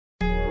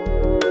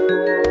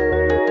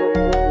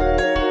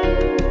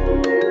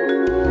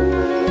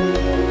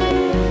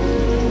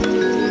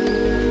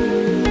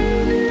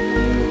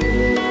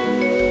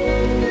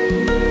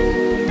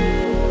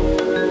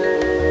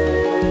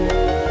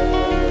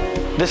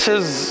This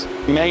is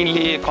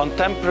mainly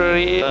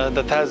contemporary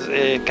that has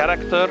a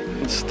character,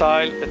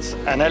 style. It's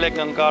an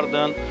elegant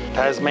garden. It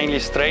has mainly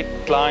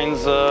straight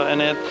lines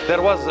in it.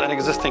 There was an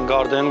existing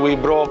garden. We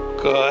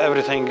broke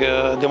everything,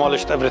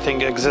 demolished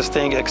everything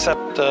existing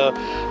except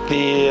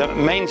the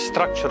main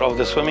structure of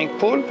the swimming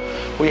pool.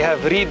 We have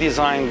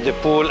redesigned the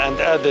pool and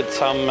added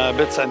some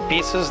bits and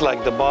pieces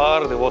like the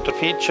bar, the water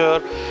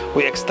feature.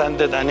 We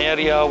extended an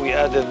area. We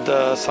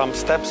added some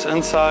steps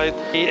inside.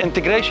 The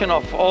integration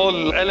of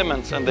all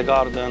elements in the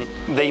garden,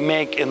 they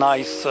make a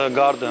nice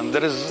garden.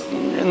 There is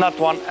not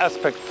one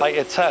aspect by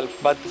itself,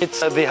 but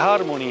it's the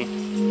harmony.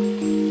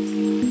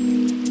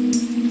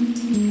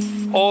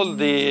 All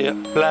the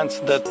plants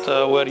that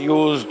were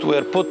used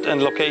were put in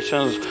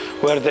locations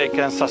where they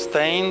can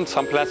sustain.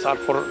 Some plants are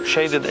for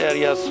shaded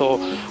areas, so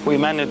we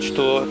managed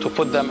to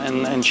put them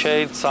in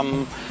shade.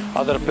 Some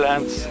other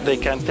plants, they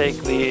can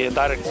take the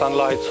direct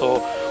sunlight,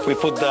 so we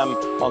put them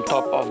on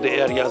top of the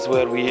areas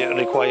where we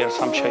require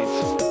some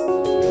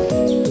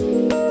shades.